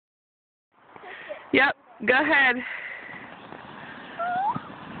Yep, go ahead.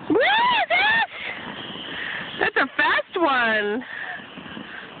 What is that? That's a fast one.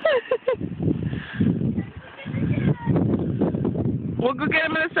 We'll go get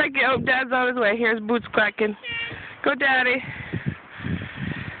him in a second. Oh, Dad's on his way. Here's boots clacking. Go, Daddy.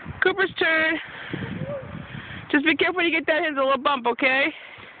 Cooper's turn. Just be careful when you get that hit. There's a little bump, okay?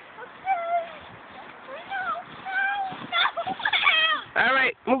 All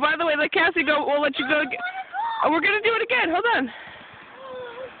right, move out of the way. Let Cassie go. We'll let you go. Oh, we're going to do it again. Hold on.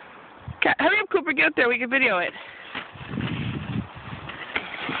 Hurry up, Cooper. Get up there. We can video it.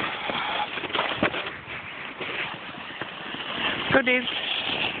 Go, Dave.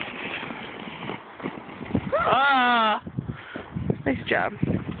 Ah, nice job.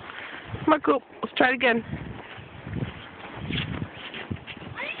 Come on, Coop. Let's try it again.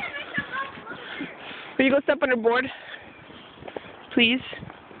 Will you go step on her board? Please.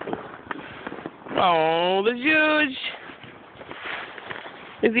 Oh, the Juge.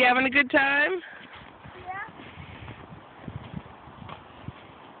 Is he having a good time? Yeah.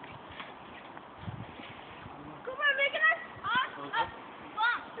 Come on, making us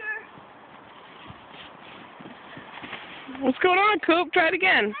boxer. What's going on, Coop? Try it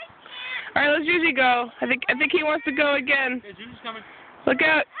again. All right, let's Juicy go. I think he wants to go again. Hey, Juicy's coming. Look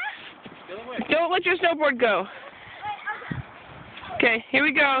out. Don't let your snowboard go. Okay, here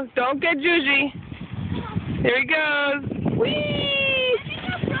we go. Don't get Juicy. Here he goes. Whee! I think I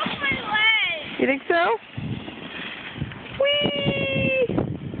broke my leg. You think so? Whee!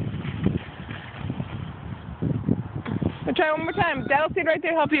 I'll try one more time. Dad'll stand right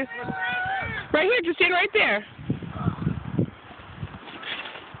there, help you. Right here, just stand right there. Can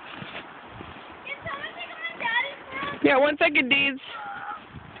someone take my daddy's phone? Yeah, 1 second, Deeds.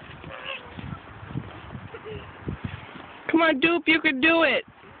 Come on, Dupe, you can do it.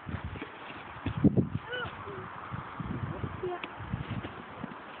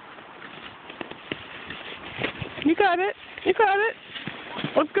 You got it. You got it.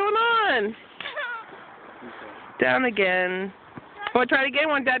 What's going on? Down again. Want to try it again?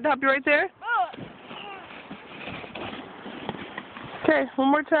 Want Dad to help you right there? Okay, one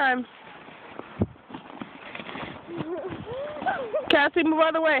more time. Cassie, move out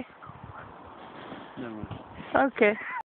of the way. Never mind. Okay.